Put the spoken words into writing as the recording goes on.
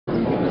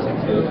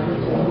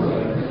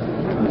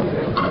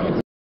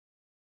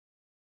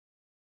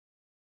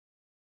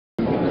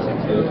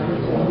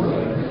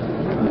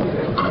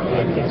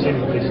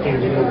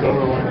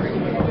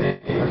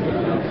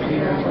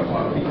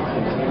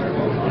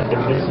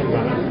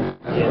Okay.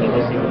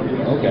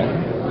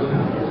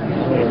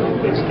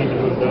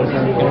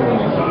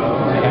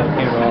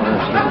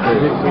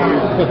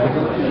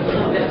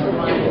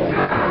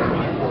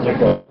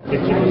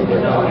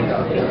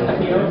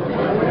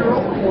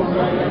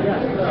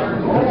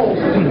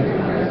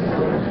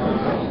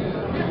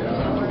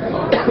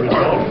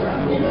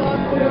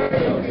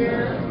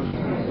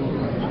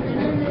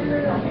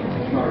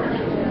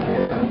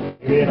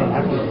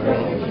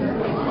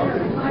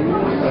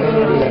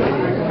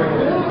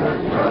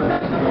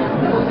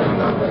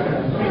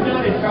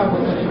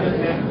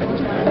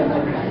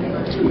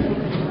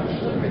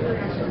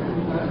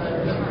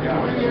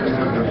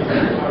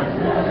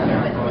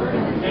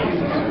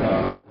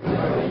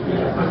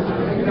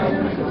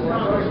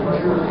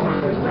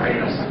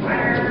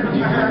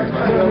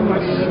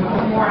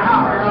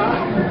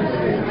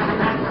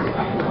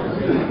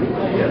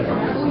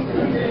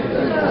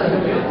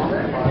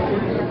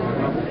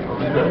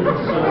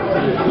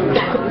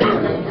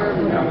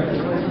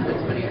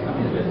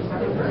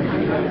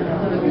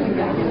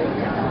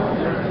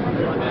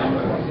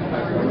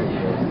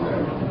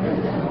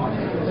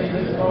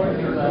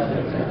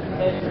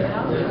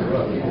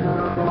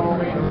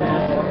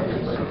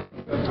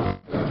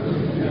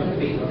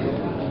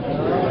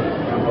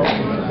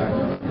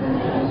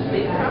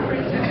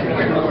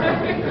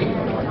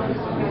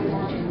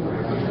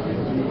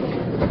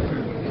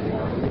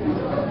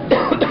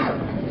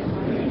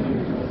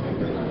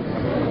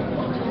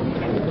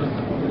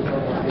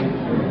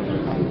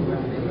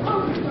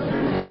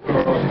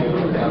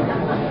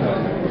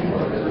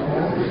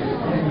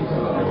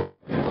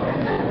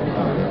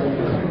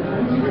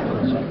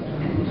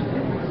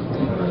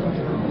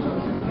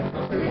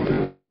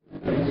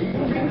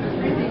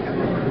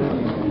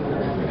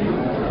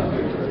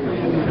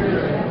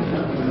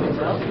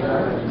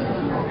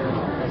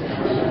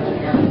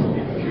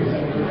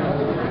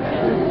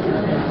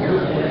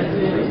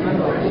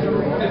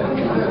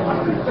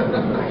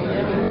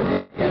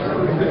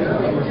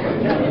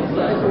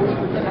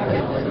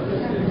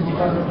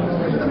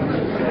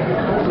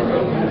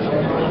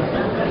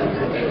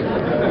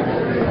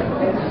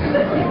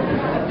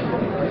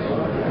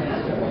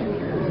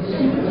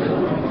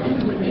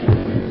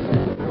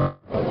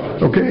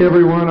 Okay,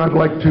 everyone, I'd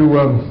like to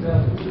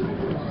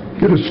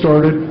get us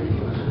started.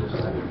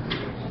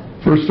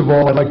 First of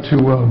all, I'd like to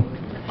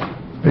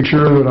make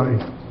sure that I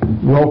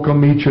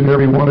welcome each and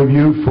every one of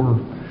you for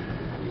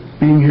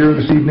being here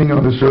this evening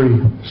on this very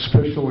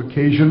special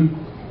occasion,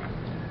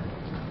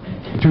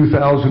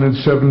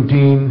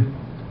 2017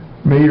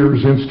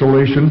 Mayor's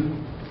installation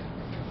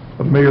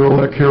of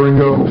Mayor-elect Kern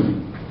County.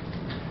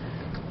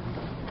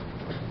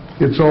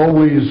 It's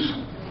always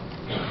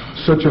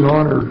such an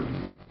honor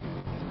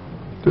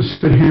to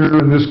sit here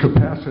in this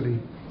capacity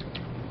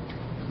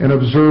and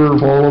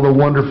observe all of the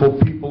wonderful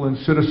people and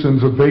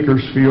citizens of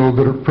Bakersfield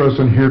that are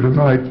present here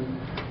tonight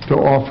to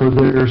offer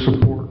their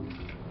support.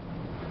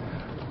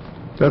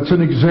 That's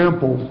an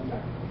example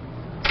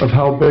of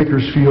how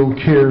Bakersfield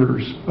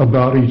cares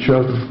about each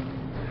other.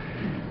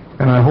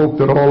 And I hope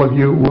that all of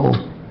you will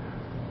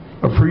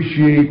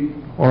appreciate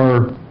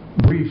our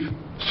brief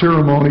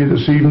ceremony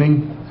this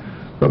evening,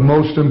 but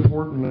most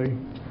importantly,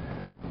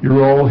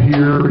 you're all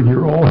here, and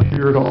you're all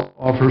here to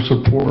offer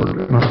support,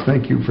 and I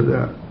thank you for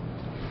that.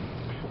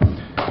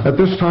 At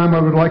this time,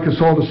 I would like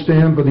us all to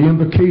stand for the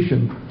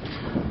invocation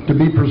to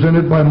be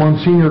presented by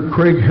Monsignor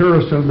Craig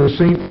Harrison of the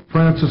St.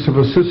 Francis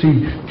of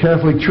Assisi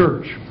Catholic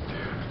Church.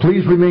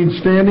 Please remain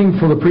standing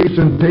for the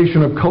presentation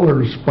of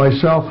colors by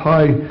South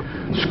High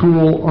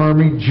School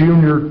Army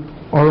Junior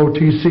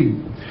ROTC,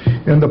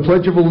 and the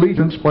Pledge of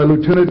Allegiance by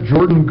Lieutenant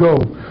Jordan Go,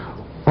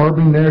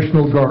 Army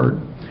National Guard,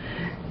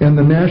 and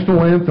the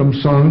national anthem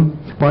sung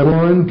by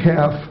Lauren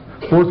Caff,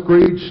 4th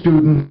grade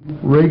student,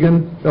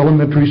 Reagan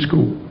Elementary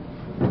School.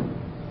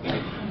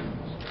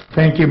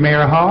 Thank you,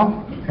 Mayor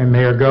Hall and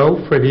Mayor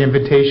Go, for the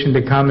invitation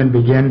to come and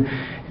begin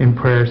in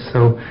prayer.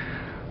 So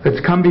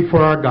let's come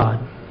before our God.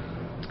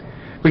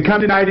 We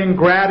come tonight in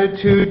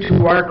gratitude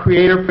to our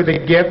Creator for the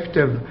gift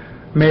of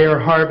Mayor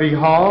Harvey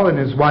Hall and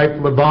his wife,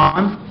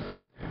 LaVon,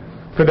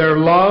 for their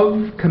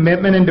love,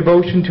 commitment, and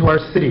devotion to our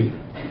city.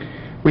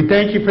 We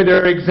thank you for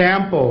their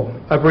example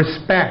of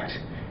respect,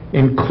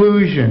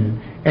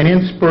 inclusion, and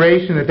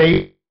inspiration that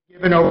they've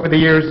given over the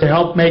years to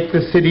help make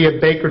the city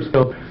of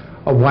Bakersfield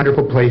a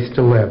wonderful place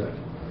to live.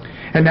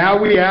 And now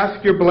we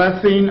ask your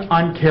blessing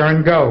on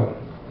Kern Go,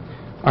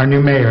 our new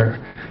mayor.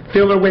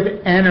 Fill her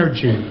with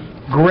energy,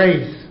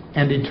 grace,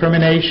 and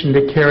determination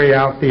to carry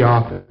out the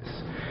office.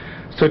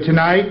 So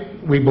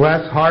tonight, we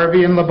bless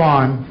Harvey and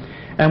LaVon,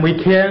 and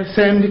we can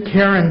send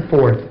Karen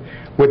forth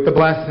with the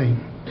blessing.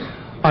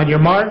 On your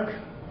mark,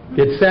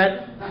 get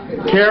set,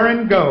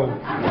 Karen, go.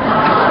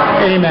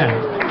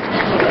 Amen.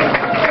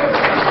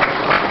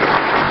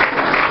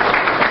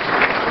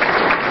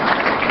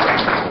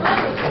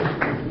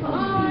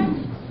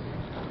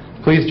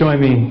 Please join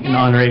me in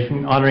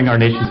honoring our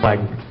nation's flag.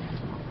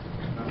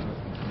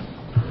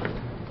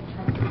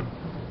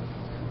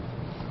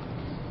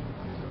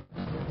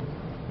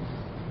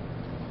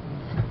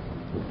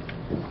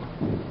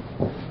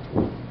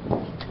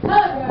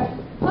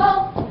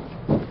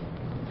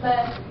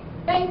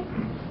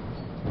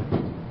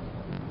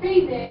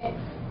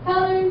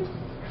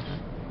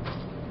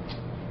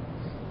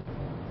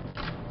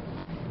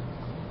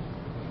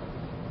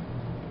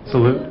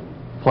 Salute.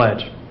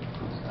 Pledge.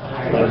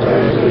 I pledge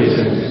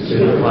allegiance to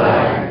the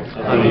flag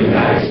of the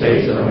United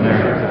States of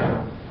America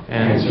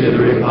and to the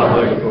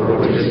republic for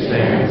which it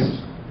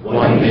stands,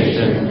 one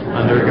nation,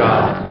 under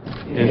God,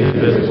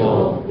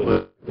 indivisible,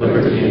 with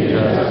liberty and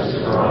justice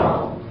for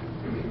all.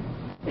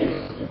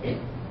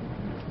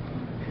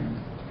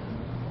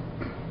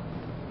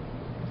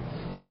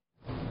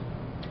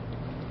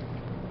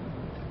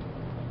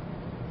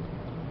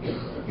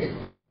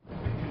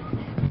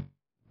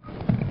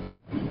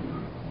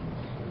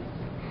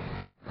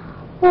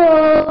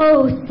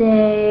 Oh,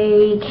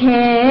 say,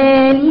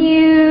 can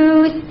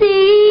you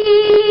see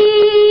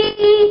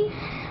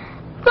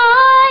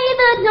by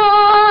the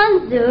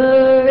dawn's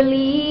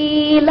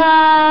early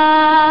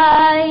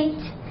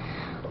light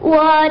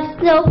what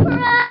so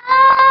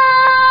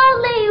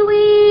proudly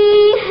we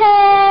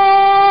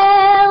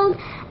hailed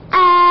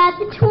at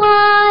the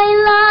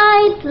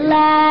twilight's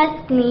last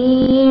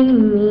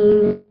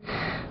gleaming,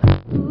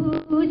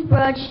 whose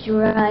broad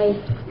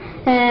stripes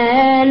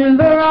and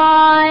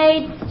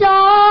bright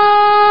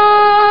stars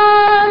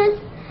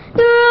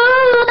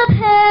through the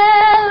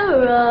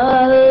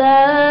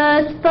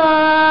perilous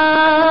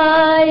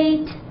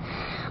fight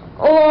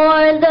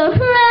o'er the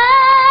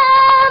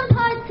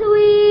ramparts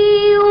we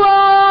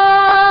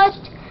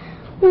watched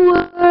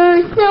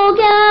were so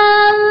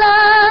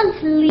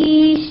gallantly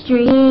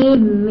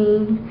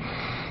streaming,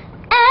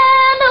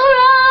 and the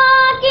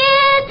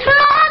rockets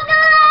rocked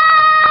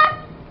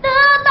the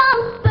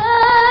bombs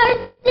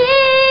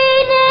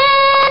bursting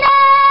in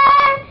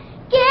air,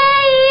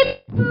 gave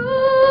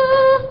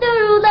proof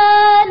through the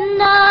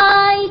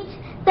night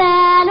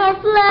that our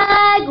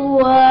flag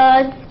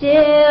was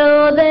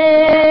still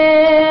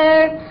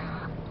there.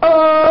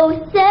 Oh,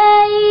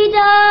 say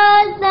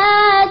does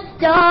that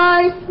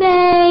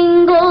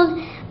star-spangled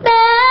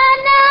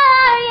banner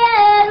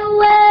yet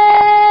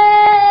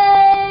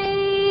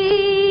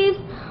wave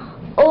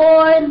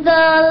o'er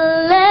the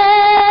land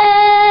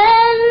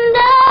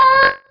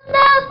of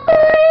the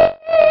free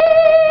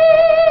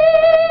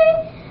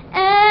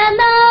and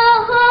the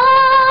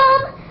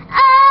home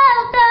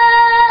of the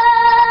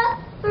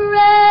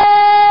brave?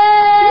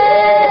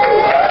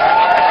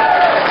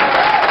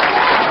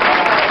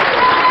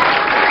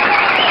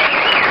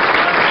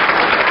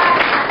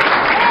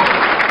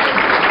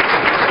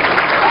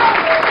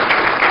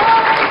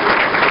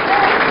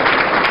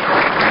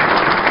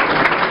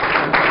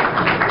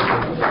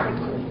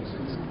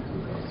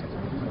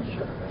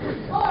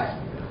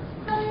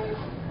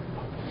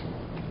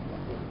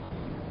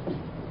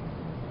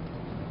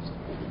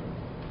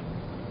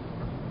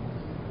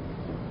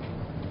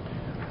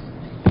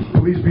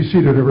 Please be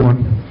seated, everyone.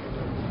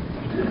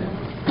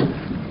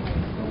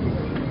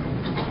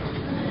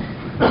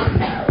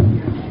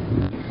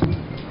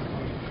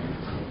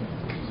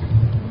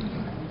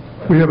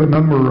 We have a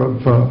number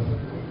of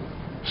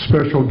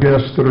special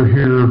guests that are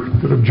here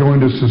that have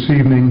joined us this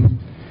evening,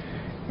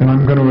 and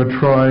I'm going to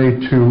try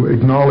to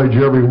acknowledge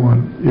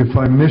everyone. If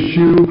I miss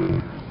you,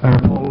 I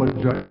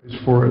apologize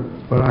for it,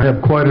 but I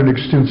have quite an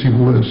extensive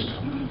list.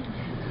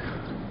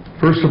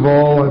 First of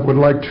all, I would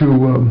like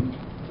to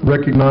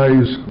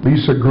recognize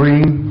Lisa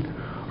Green,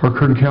 our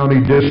Kern County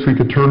District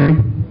Attorney.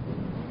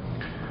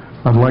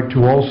 I'd like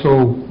to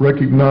also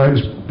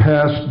recognize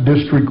past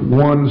District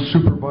 1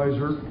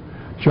 Supervisor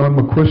John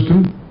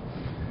McQuiston,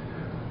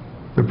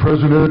 the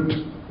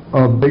President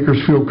of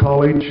Bakersfield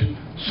College,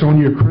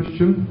 Sonia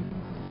Christian,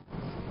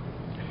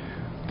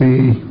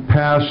 the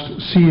past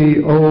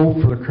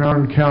CAO for the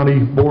Kern County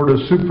Board of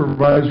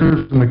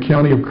Supervisors in the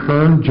County of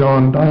Kern,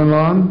 John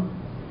Dylon,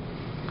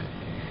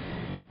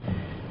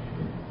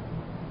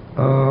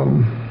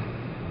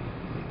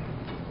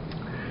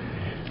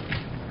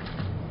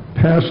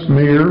 past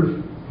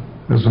mayor,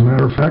 as a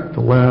matter of fact, the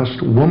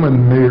last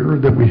woman mayor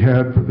that we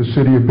had for the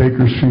city of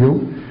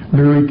Bakersfield,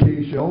 Mary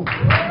Cashel.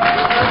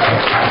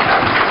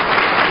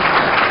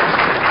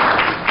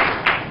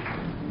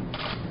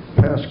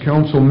 Past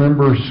council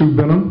member Sue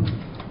Benham,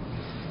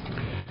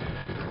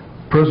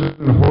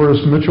 President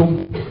Horace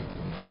Mitchell,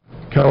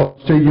 Cal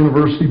State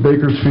University,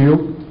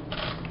 Bakersfield,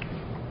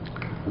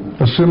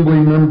 Assembly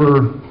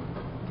member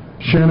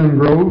Shannon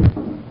Grove,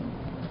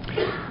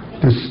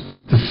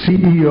 the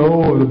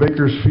CEO of the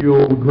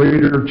Bakersfield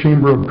Greater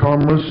Chamber of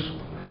Commerce,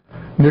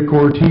 Nick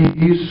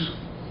Ortiz,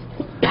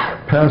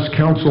 past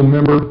council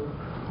member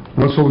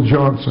Russell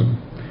Johnson.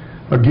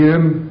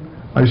 Again,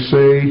 I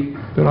say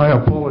that I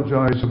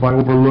apologize if I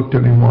overlooked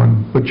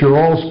anyone, but you're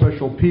all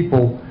special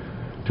people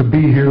to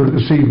be here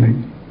this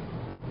evening.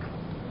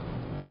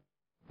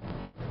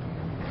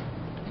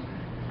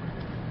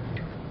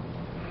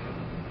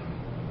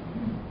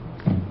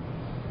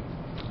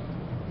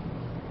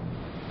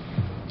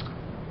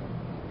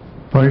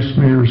 Vice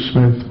Mayor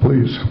Smith,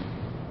 please.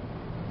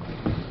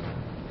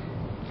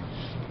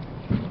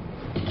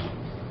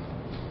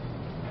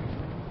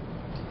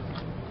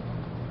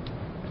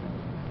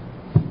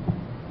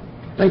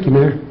 Thank you,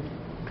 Mayor.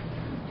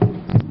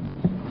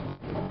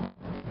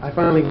 I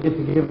finally get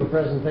to give a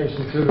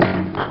presentation to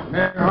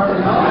Mayor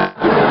Harvey Hall.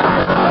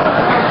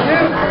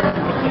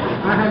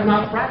 I have have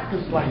not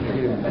practiced like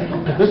you.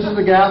 This is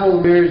the gavel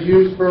the mayor's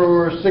used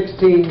for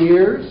 16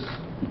 years.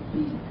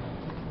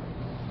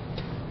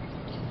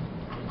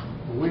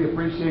 We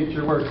appreciate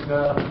your work.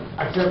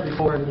 I said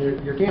before,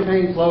 your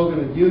campaign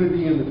slogan is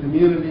unity in the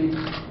community.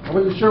 I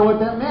wasn't sure what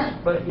that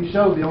meant, but you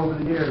showed me over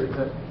the years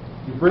that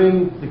you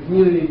bring the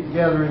community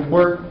together and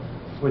work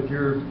with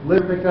your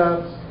litter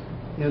pickups,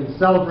 in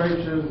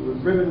celebrations,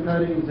 with ribbon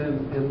cuttings,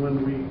 and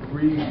when we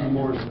grieve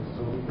remorses.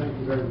 So we thank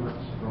you very much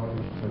for all your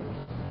service.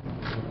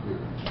 Thank you.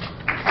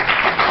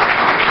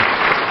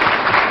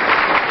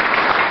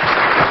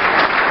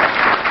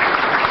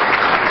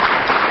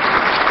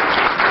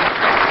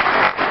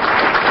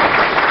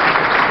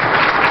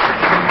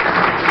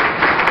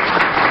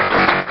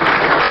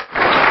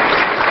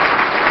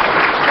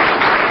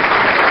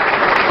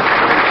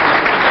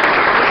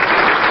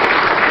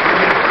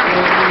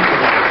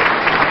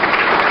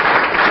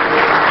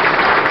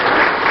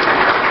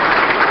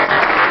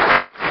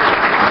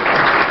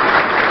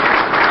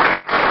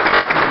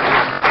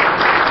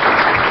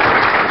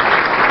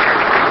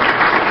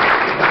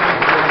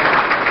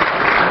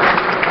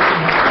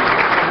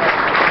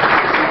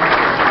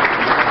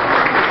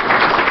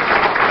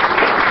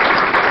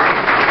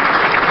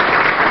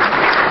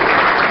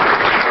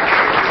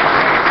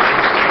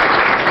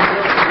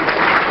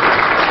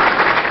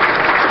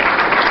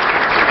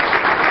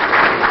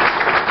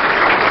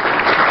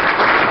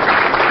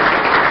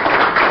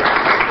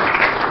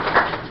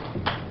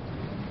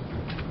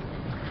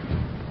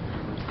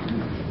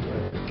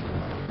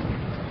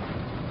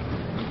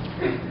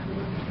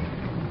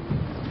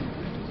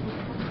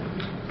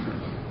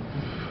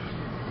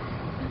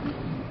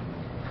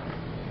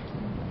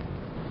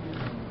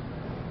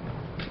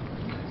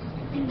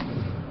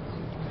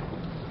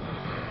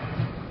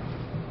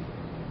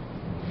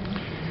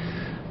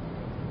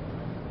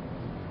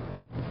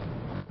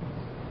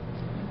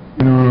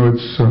 You know,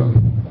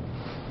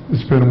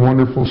 it's been a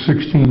wonderful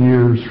 16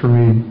 years for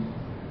me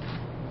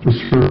to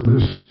serve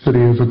this city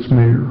as its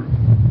mayor.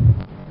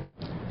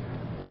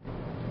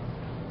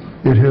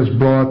 It has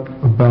brought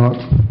about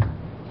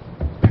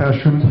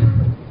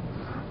passion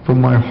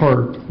from my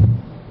heart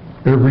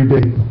every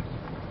day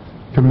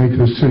to make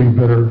this city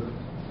better.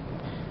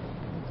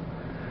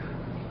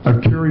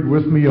 I've carried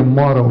with me a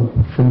motto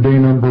from day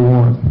number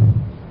one: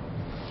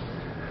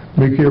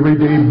 make every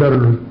day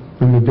better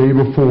than the day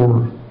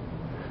before,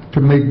 to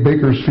make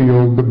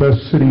Bakersfield the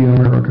best city in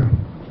America.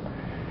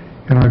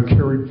 And I've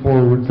carried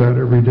forward that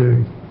every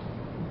day.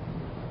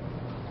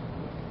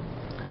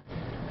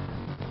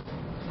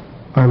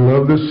 I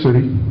love this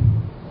city.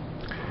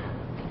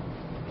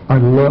 I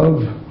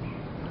love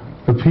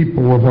the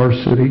people of our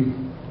city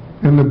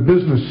and the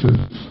businesses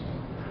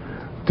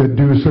that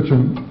do such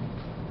an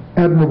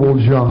admirable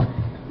job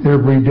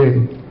every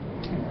day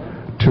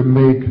to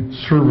make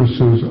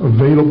services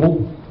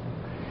available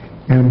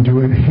and to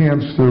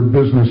enhance their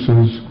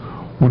businesses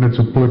when it's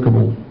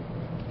applicable.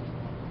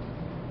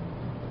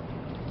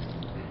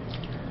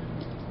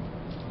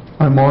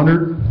 I'm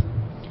honored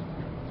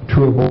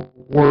to award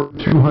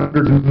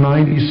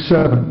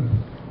 297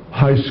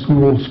 high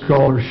school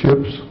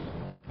scholarships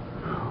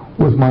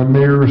with my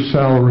mayor's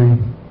salary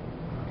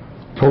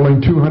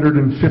totaling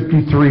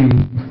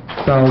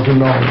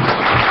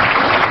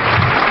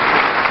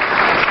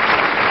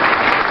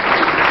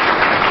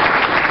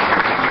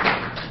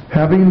 $253,000.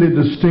 Having the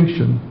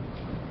distinction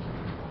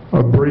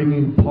of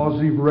bringing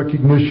positive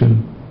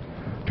recognition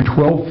to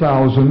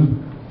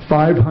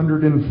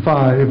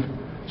 12,505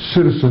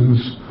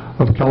 citizens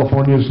of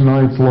California's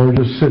 9th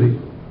largest city.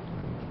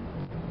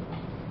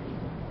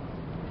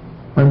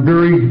 I'm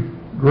very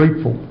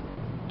grateful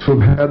to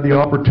have had the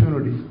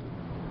opportunity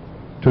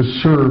to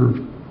serve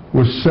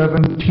with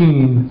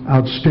 17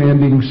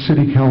 outstanding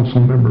city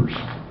council members.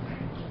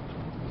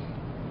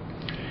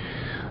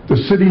 The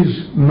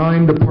city's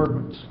 9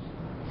 departments,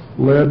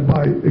 led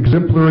by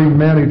exemplary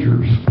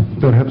managers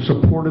that have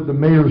supported the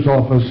mayor's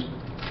office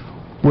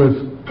with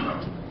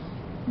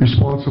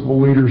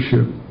responsible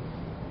leadership.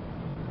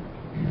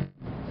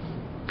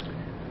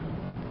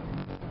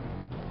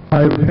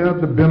 I've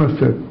had the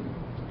benefit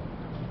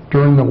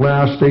during the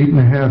last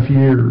 8.5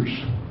 years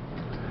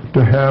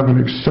to have an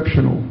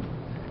exceptional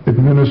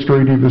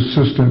administrative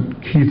assistant,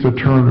 Keitha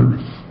Turner.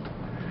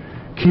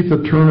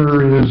 Keitha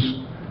Turner is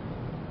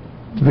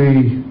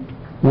the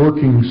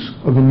workings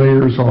of the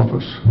mayor's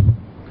office.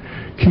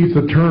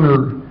 Keitha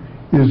Turner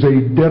is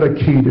a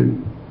dedicated,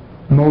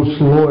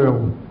 most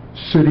loyal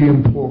city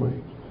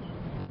employee.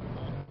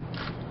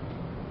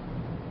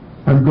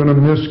 I'm going to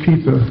miss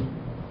Keitha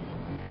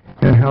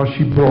and how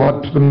she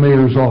brought to the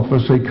mayor's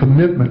office a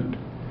commitment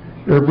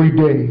every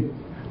day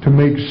to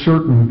make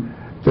certain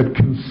that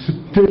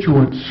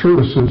constituent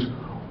services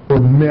were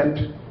met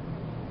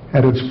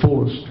at its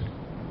fullest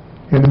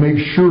and make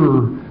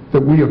sure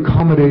that we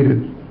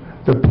accommodated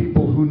the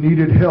people who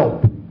needed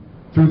help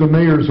through the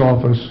mayor's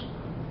office.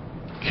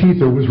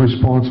 Keitha was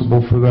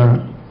responsible for that.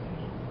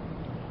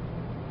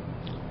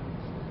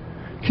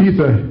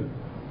 Keitha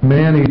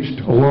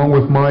managed, along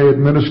with my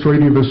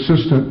administrative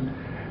assistant,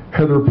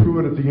 Heather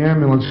Pruitt at the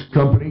ambulance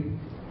company,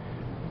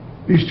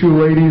 These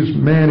two ladies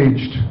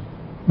managed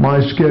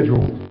my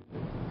schedule.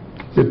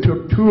 It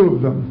took two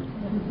of them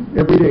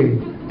every day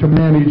to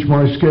manage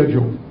my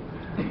schedule.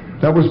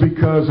 That was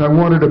because I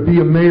wanted to be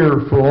a mayor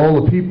for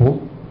all the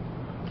people.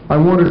 I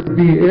wanted to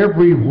be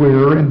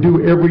everywhere and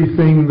do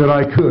everything that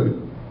I could.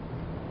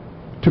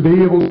 To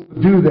be able to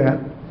do that,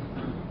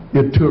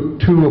 it took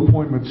two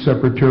appointment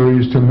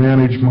secretaries to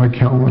manage my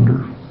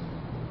calendar.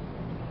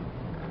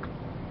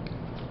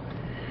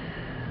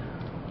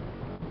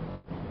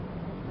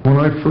 When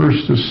I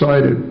first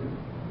decided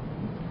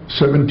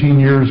 17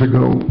 years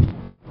ago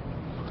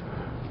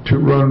to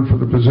run for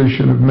the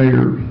position of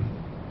mayor,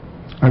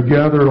 I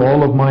gathered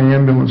all of my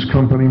ambulance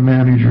company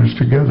managers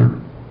together.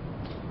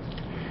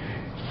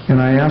 And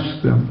I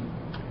asked them,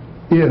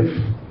 if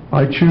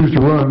I choose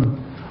to run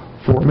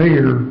for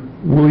mayor,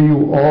 will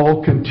you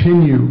all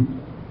continue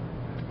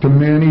to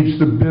manage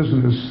the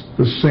business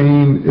the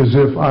same as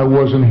if I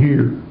wasn't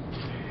here?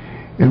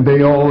 And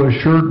they all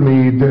assured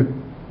me that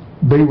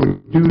they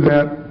would do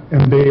that,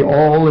 and they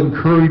all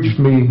encouraged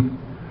me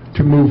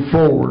to move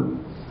forward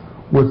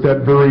with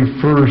that very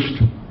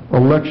first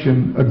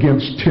election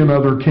against 10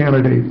 other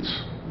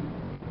candidates.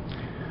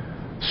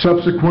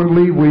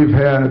 Subsequently, we've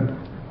had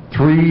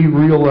 3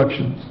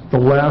 re-elections, the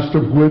last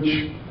of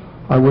which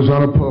I was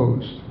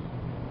unopposed.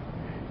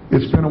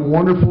 It's been a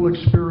wonderful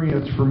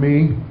experience for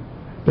me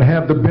to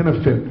have the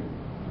benefit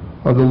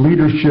of the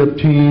leadership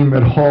team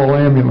at Hall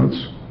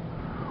Ambulance,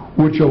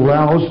 which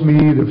allows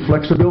me the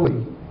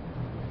flexibility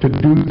to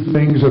do the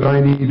things that I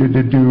needed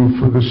to do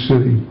for the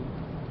city.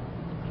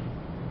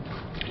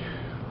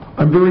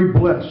 I'm very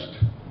blessed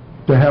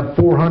to have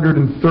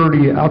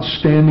 430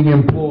 outstanding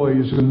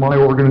employees in my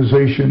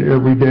organization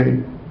every day.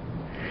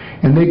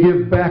 And they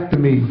give back to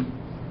me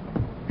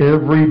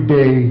every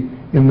day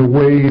in the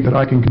way that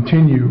I can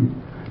continue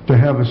to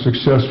have a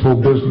successful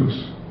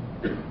business.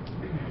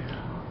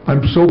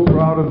 I'm so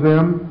proud of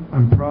them.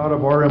 I'm proud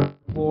of our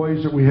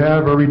employees that we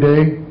have every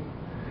day.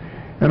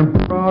 And I'm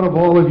proud of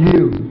all of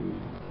you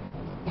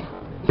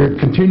that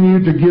continue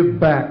to give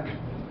back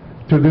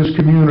to this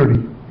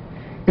community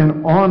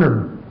and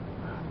honor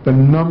the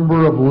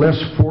number of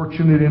less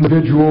fortunate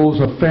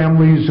individuals, of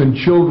families and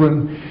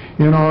children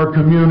in our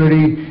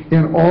community,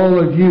 and all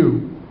of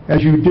you,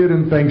 as you did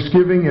in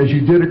Thanksgiving, as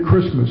you did at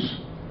Christmas,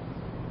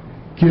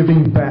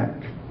 giving back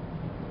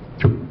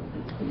to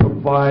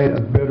provide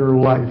a better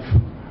life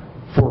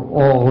for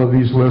all of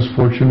these less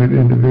fortunate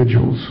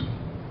individuals.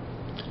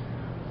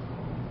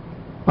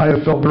 I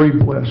have felt very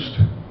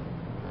blessed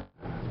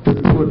to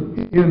put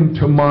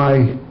into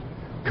my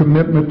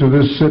commitment to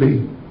this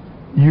city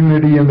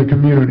unity in the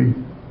community,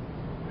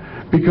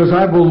 because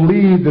I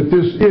believe that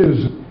this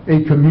is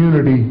a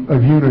community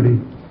of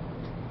unity.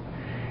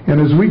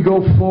 And as we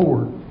go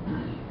forward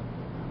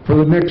for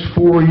the next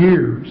 4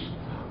 years,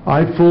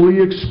 I fully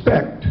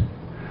expect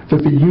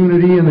that the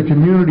unity and the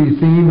community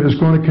theme is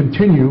going to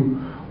continue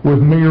with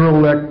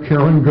Mayor-elect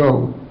Kern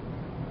Go.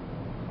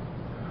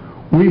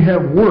 We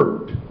have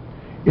worked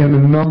in a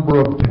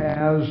number of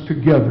paths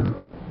together.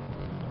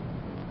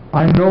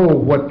 I know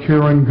what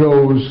Kern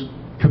Go's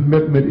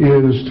commitment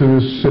is to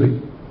this city.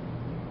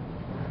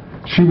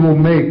 She will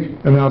make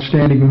an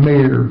outstanding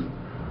mayor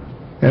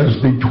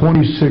as the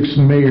 26th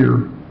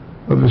mayor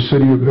of the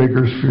city of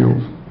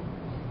Bakersfield.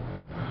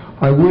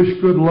 I wish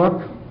good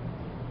luck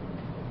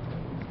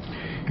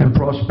and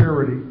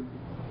prosperity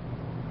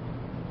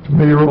to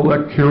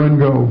Mayor-elect Kern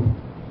Go,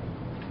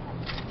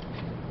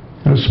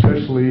 and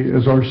especially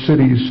as our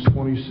city's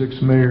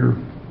 26th mayor.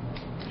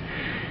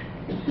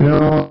 You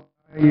know,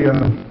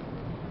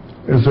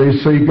 as they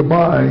say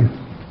goodbye,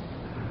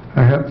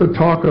 I have to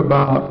talk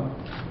about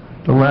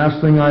the last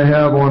thing I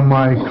have on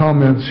my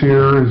comments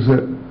here is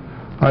that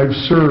I've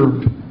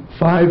served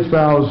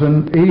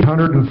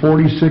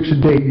 5,846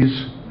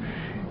 days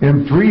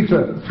in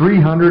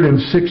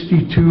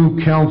 362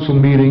 council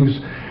meetings,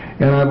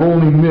 and I've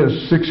only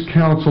missed 6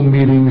 council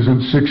meetings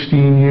in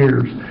 16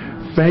 years.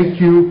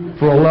 Thank you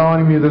for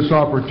allowing me this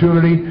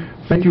opportunity.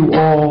 Thank you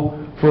all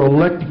for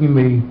electing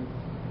me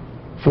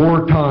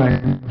 4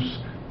 times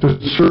to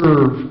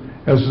serve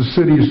as the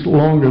city's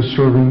longest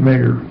serving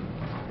mayor.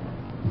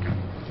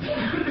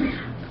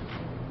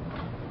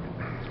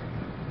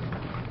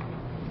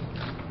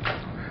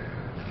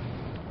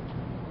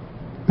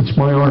 It's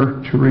my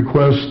honor to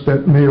request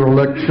that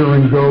Mayor-elect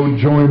Kern Go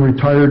join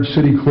retired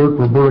City Clerk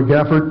Roberta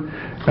Gafford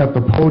at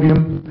the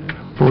podium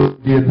for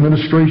the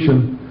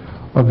administration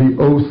of the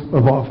oath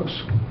of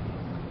office.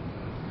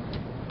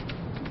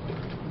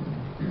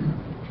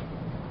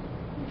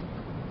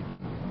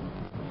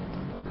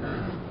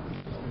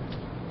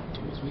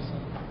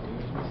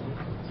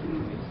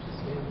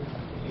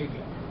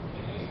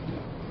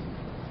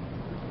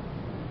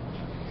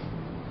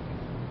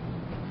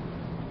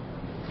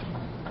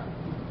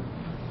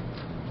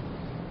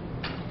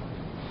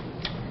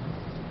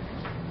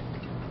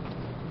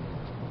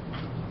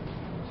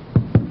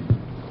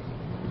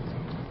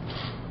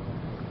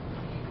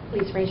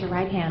 Please raise your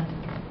right hand.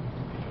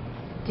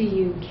 Do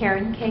you,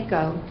 Karen K.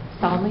 Go,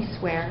 solemnly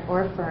swear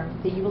or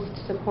affirm that you will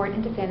support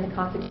and defend the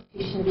Constitution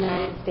Constitution of the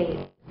United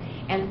States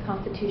and the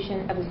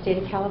Constitution of the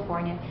State of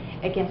California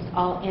against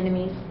all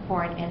enemies,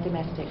 foreign and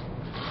domestic.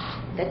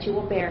 That you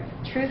will bear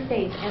true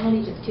faith and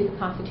allegiance to the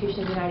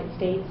Constitution of the United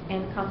States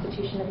and the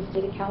Constitution of the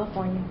State of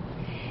California.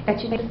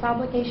 That you make this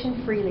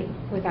obligation freely,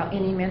 without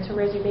any mental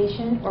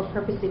reservation or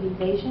purpose of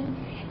evasion,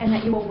 and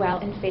that you will well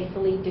and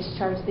faithfully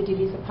discharge the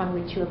duties upon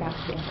which you are about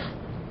to enter.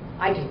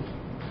 I do.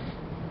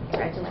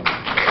 Congratulations.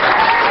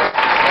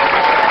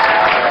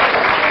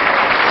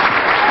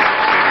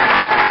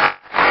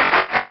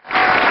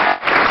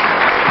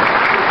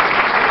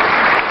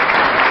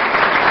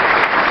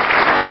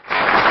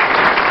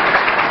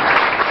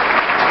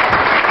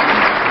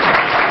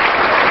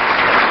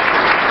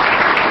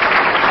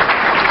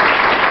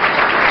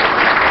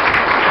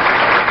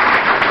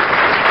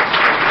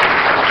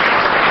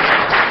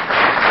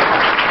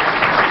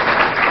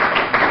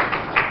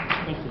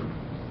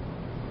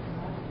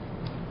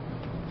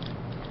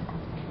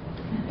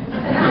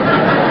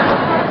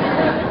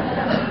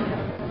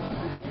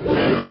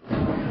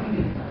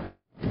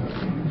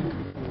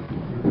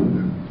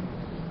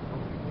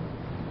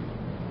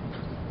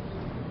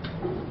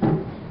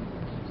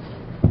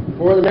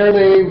 For the mayor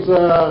names,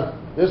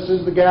 this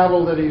is the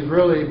gavel that he's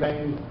really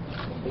banged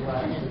the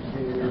last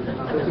 16 years.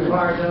 This is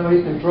hard, though.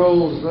 He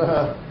controls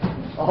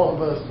all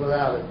of us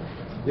without it.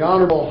 The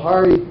Honorable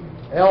Harvey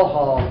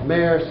Hall,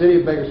 Mayor, City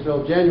of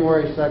Bakersfield,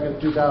 January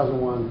 2nd,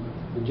 2001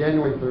 to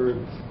January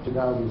 3rd,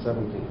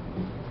 2017.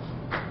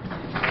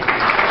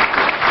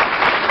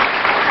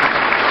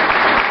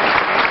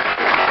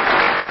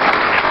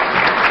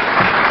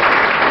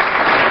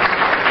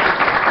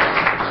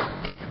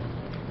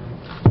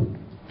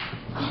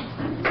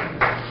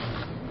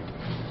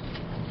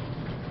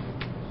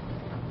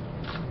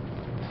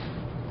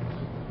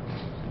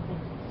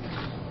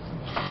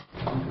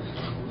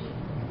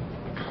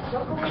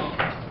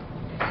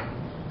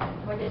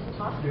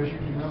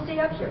 Stay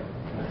up here.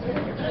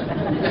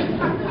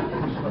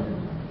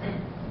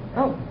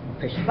 Oh,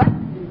 push the button.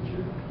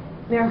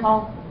 Mayor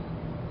Hall,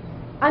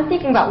 I'm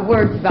thinking about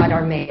words about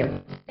our mayor.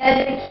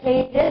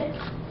 Dedicated,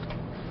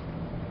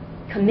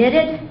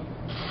 committed,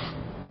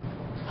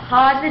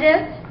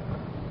 positive,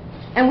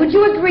 and would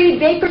you agree,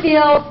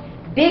 Bakersfield's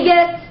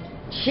biggest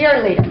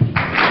cheerleader?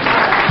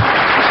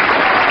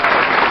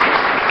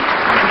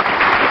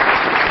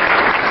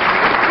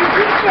 Did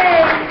you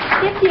say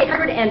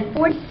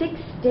 5,846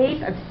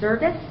 days of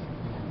service?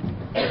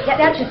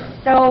 That's just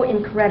so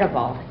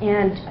incredible.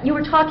 And you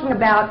were talking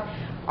about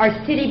our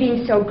city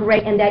being so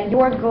great and that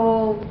your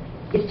goal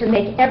is to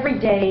make every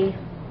day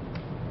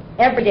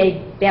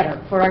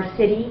better for our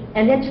city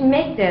and then to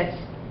make this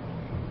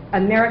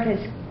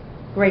America's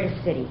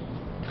greatest city.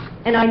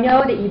 And I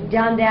know that you've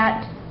done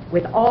that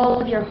with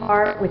all of your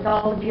heart, with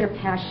all of your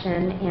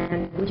passion,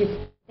 and we just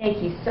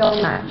thank you so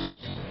much.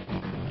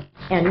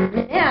 And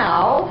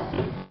now,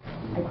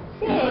 I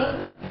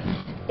think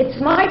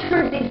it's my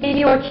turn to give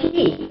you a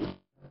key.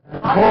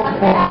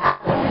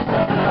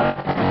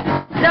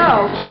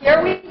 So,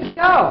 here we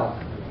go.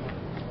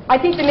 I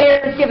think the mayor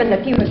has given a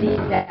few of these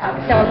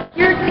out. So,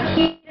 here's the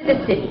key to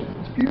the city.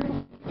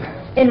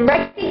 In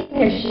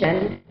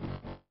recognition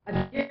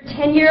of your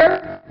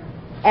tenure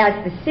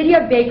as the City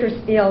of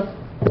Bakersfield's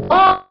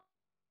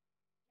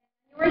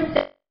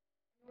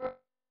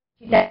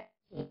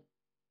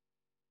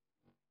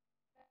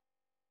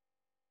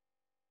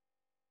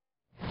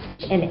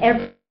and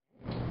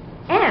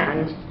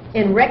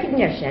in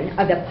recognition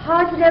of the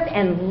positive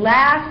and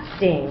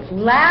lasting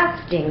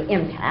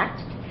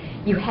impact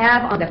you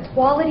have on the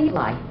quality of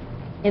life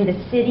in the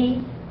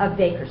City of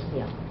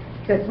Bakersfield.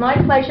 So it's my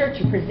pleasure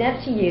to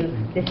present to you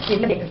the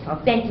City of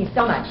Bakersfield. Thank you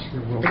so much for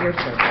your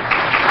service.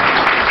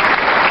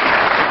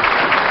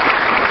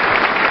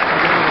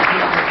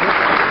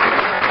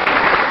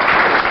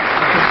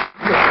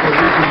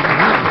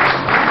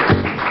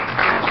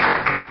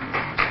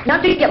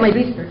 Not to get my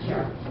booster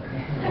chair.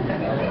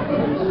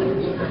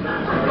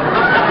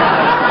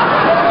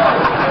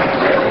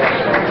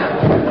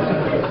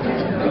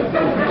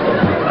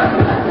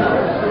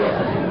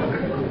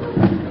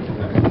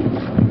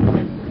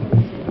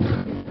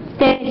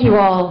 Thank you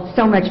all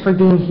so much for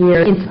being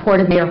here in support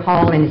of Mayor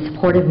Hall and in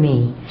support of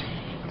me.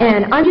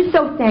 And I'm just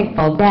so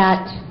thankful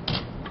that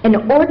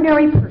an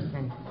ordinary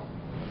person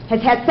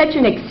has had such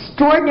an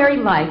extraordinary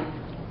life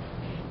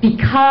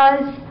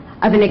because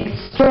of an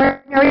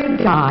extraordinary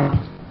God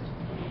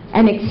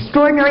and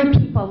extraordinary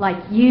people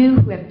like you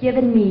who have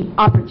given me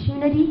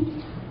opportunity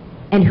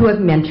and who have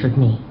mentored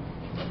me.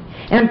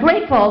 And I'm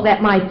grateful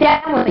that my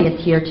family is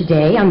here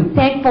today. I'm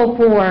thankful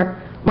for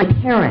my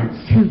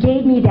parents who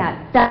gave me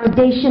that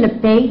foundation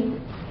of faith,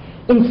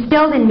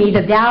 instilled in me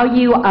the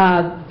value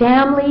of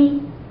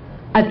family,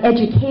 of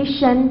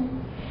education,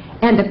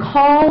 and the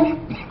call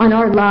on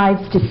our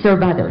lives to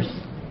serve others.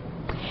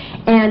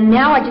 And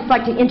now I'd just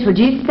like to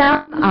introduce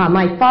them.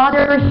 My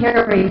father,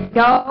 Harry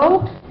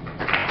Go.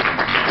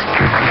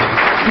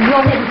 You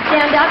go ahead and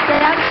stand up,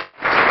 Dad.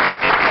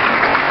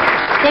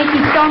 Thank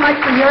you so much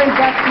for your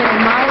investment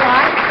in my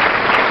life.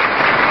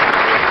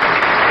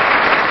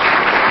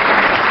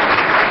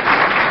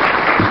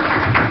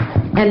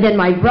 and then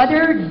my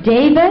brother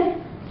David,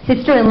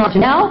 sister-in-law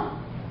Janelle,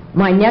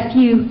 my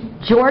nephew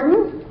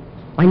Jordan,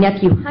 my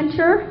nephew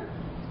Hunter,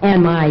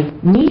 and my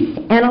niece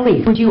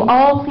Annalise. Would you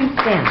all please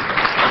stand?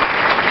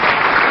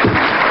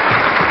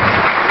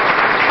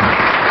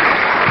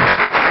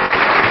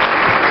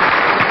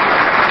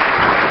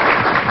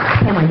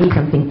 Pam, I need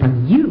something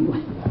from you.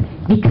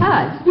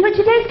 Because,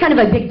 today's kind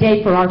of a big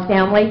day for our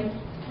family.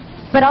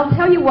 But I'll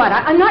tell you what,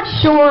 I'm not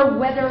sure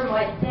whether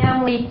my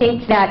family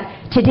thinks that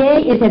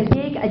today is as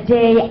big a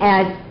day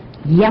as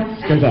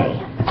yesterday.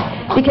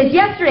 Because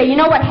yesterday, you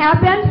know what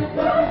happened?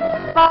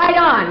 Fight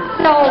on.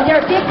 So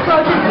they're big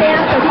Trojan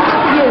fans, so these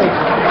are you.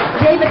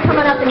 David, come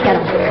on up and get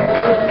them.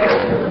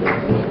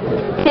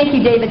 Thank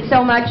you, David,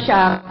 so much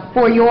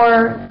for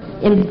your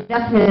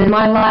investment in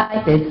my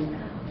life. It's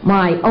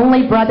my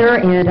only brother,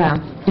 and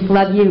just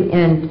love you,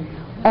 and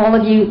all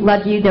of you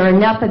love you. There are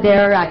enough of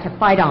there to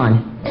fight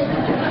on.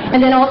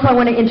 And then also I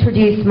want to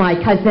introduce my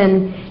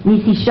cousin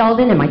Niecy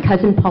Sheldon and my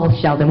cousin Paul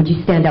Sheldon. Would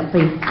you stand up,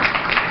 please?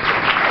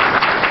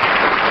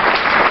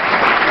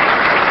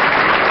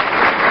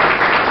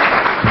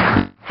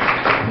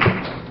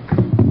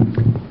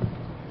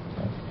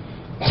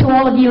 To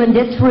all of you in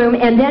this room,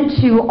 and then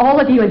to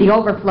all of you in the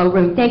overflow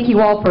room, thank you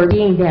all for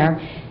being there.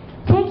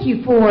 Thank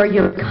you for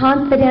your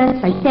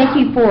confidence. I thank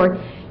you for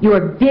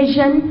your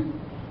vision.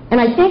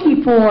 And I thank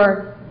you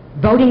for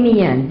voting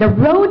me in. The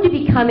road to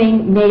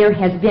becoming mayor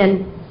has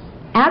been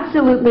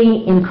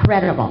absolutely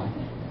incredible.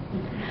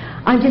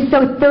 I'm just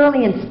so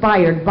thoroughly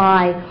inspired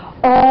by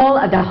all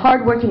of the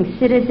hardworking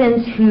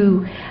citizens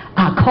who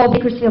call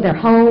Bakersfield their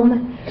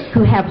home,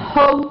 who have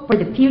hope for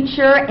the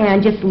future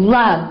and just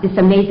love this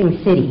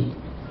amazing city.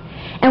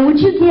 And would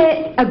you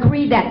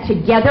agree that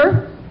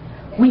together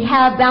we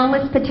have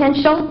boundless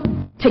potential?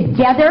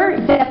 Together,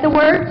 is that the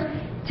word?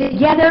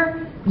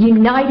 Together,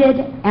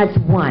 united as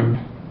one.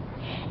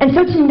 And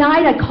so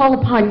tonight I call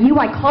upon you,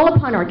 I call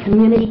upon our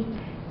community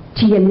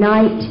to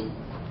unite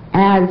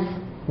as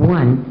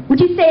one.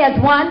 Would you say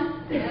as one?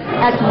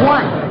 As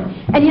one.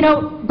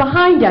 And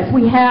behind us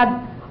we have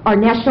our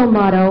national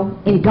motto,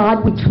 "In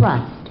God We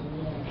Trust."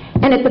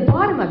 And at the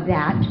bottom of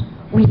that,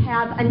 we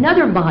have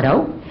another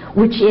motto,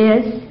 which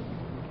is,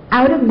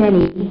 "Out of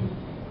many,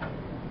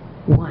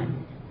 one."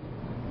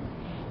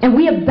 And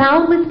we have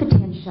boundless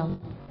potential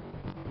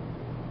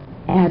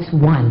as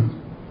one.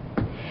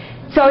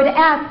 So I would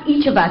ask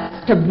each of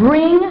us to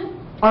bring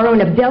our own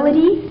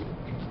abilities,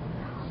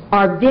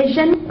 our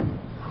vision,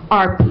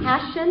 our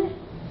passion,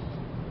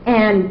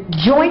 and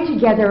join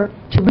together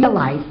to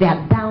realize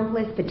that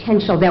boundless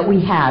potential that we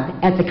have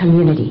as a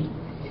community.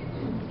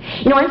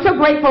 I'm so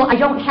grateful I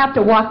don't have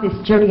to walk this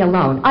journey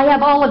alone. I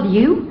have all of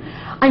you.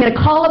 I'm going to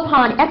call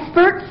upon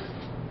experts.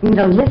 I'm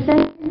going to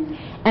listen.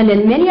 And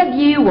then many of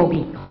you will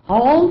be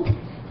called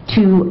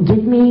to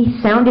give me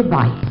sound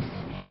advice.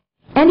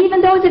 And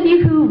even those of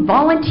you who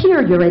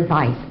volunteer your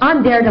advice,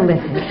 I'm there to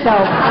listen. So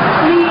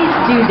please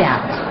do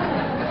that.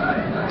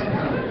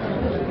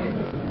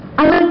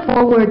 I look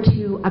forward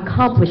to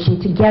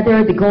accomplishing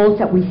together the goals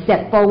that we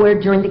set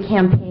forward during the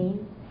campaign,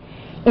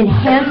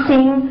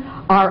 enhancing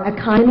our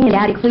economy, and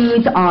that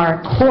includes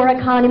our core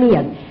economy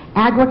of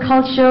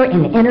agriculture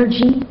and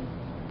energy,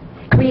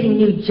 creating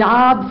new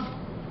jobs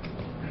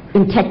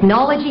in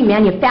technology,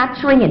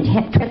 manufacturing, and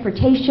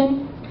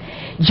transportation,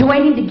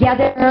 joining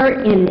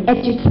together in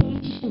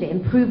education to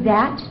improve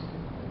that.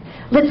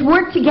 Let's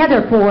work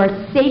together for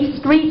safe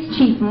streets.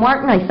 Chief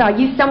Martin, I saw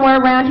you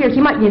somewhere around here.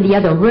 You might be in the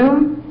other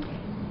room.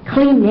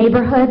 Clean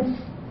neighborhoods,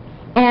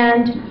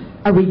 and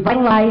a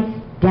revitalized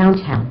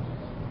downtown.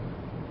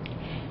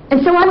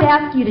 And so I would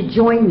ask you to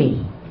join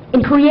me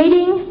in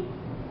creating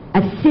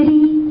a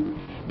city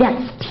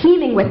that's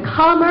teeming with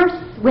commerce,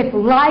 with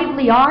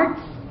lively arts,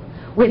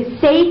 with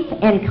safe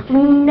and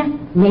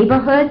clean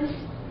neighborhoods,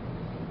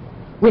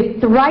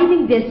 with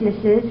thriving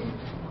businesses,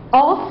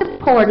 all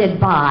supported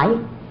by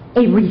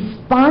a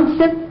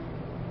responsive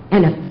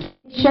and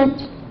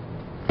efficient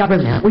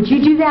government. Would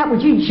you do that?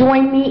 Would you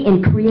join me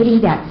in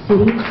creating that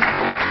city?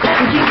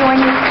 Would you join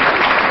me?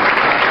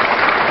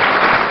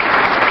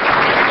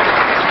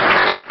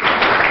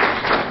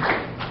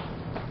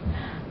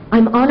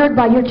 I'm honored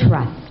by your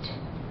trust,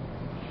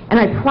 and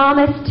I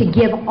promise to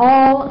give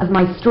all of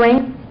my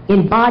strength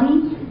in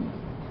body,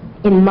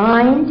 in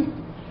mind,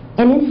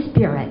 and in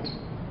spirit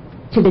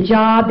to the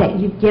job that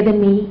you've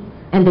given me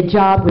and the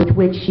job with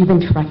which you've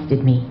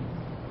entrusted me.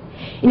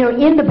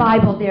 In the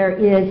Bible there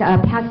is a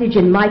passage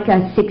in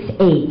Micah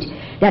 6:8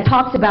 that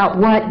talks about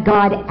what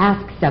God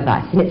asks of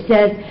us. And it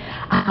says,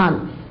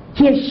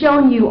 He has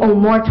shown you, O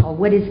mortal,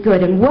 what is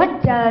good. And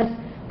what does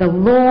the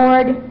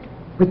Lord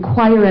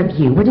require of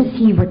you? What does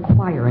He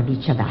require of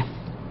each of us?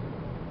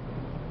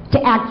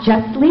 To act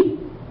justly,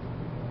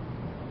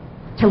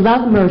 to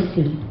love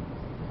mercy,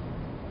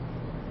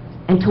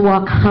 and to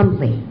walk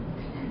humbly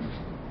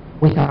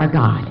with our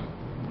God.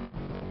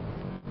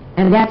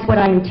 And that's what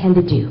I intend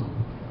to do.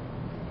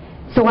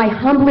 So I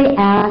humbly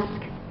ask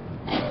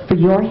for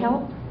your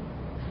help.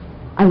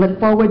 I look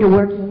forward to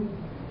working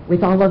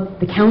with all of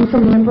the council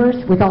members,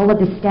 with all of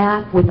the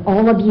staff, with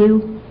all of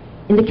you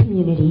in the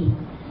community.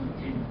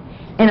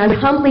 And I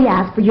humbly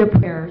ask for your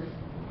prayers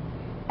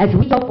as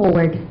we go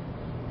forward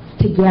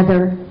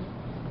together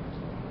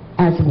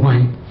as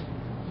one.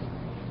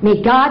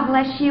 May God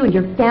bless you and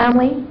your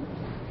family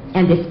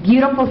and this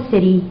beautiful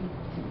city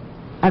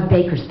of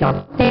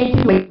Bakersfield. Thank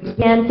you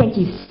again. Thank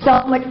you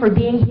so much for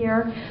being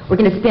here. We're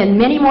going to spend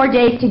many more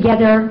days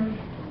together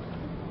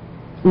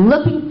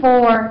looking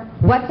for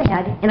what's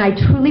ahead, and I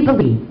truly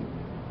believe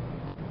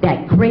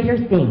that greater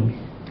things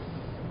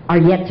are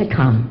yet to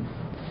come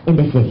in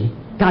the city.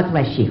 God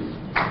bless you.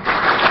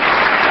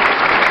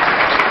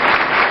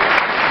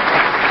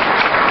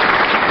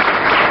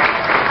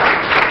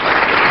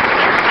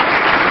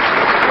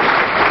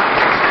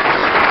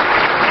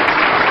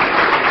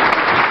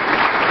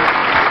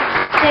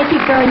 Thank you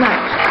very much.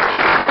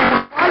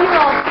 And while you're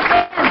all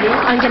standing,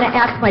 I'm going to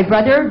ask my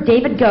brother,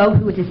 David Go,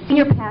 who is a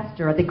senior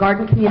pastor of the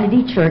Garden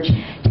Community Church,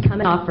 to come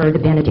and offer the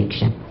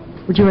benediction.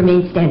 Would you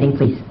remain standing,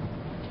 please?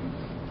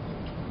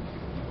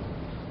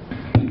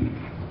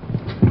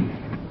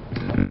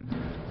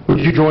 Would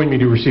you join me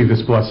to receive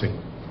this blessing?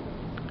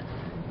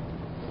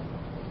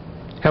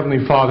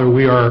 Heavenly Father,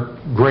 we are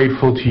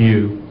grateful to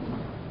you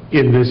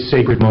in this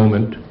sacred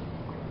moment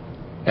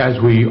as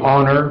we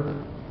honor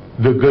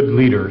the good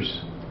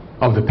leaders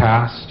of the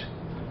past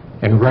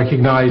and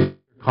recognize their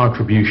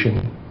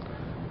contribution,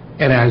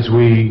 and as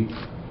we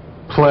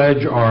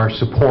pledge our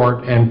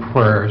support and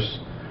prayers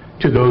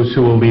to those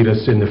who will lead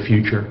us in the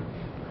future.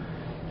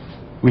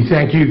 We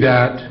thank you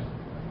that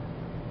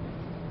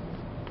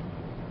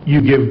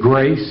you give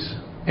grace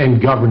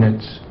and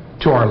governance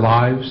to our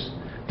lives,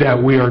 that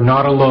we are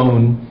not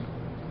alone,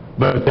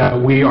 but that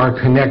we are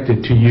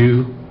connected to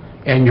you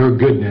and your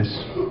goodness.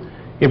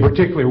 In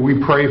particular, we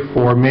pray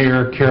for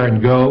Mayor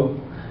Karen Go,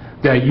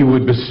 that you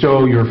would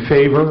bestow your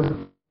favor,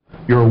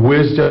 your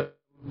wisdom,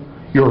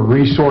 your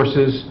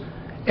resources,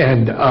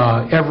 and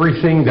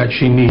everything that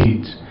she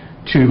needs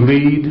to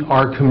lead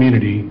our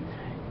community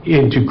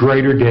into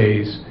greater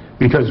days,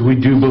 because we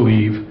do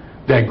believe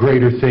that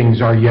greater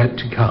things are yet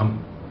to come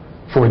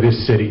for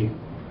this city.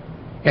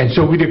 And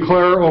so we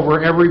declare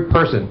over every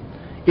person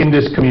in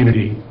this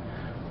community,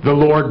 the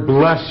Lord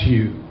bless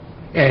you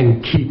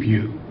and keep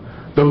you.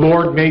 The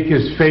Lord make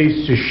his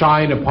face to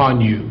shine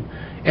upon you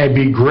and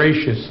be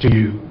gracious to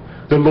you.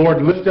 The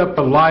Lord lift up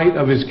the light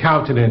of his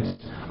countenance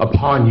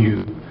upon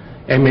you,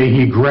 and may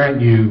he grant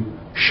you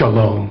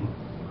shalom.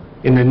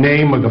 In the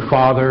name of the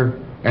Father,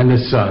 and the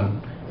Son,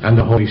 and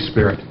the Holy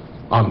Spirit.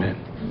 Amen.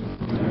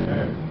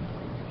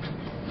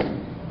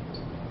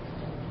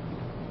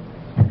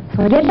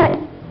 So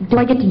do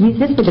I get to use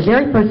this for the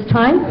very first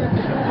time?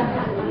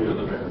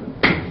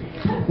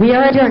 We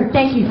are adjourned.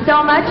 Thank you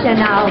so much,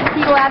 and I'll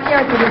see you out there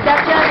at the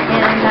reception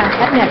and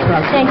at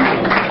Metro. Thank you.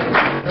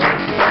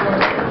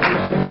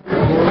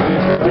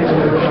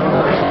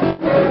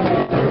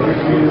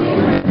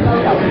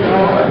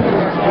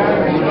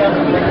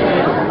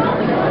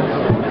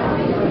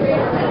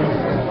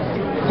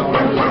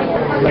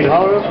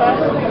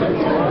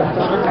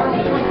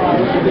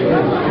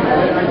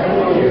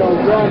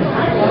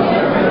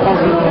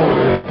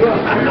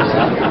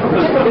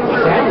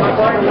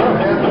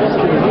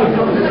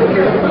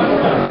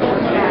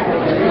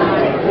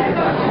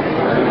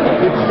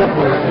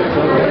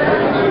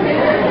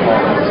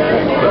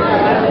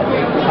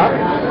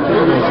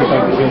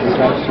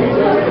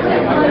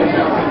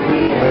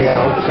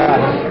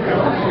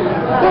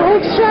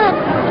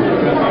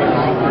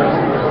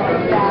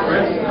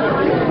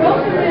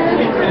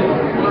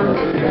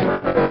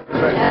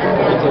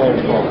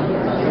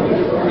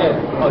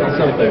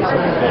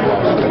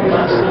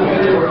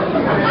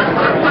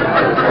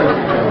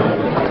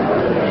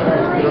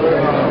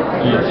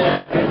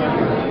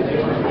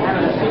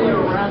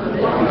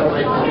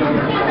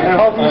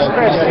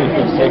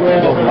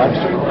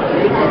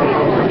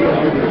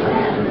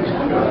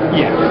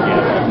 Yeah.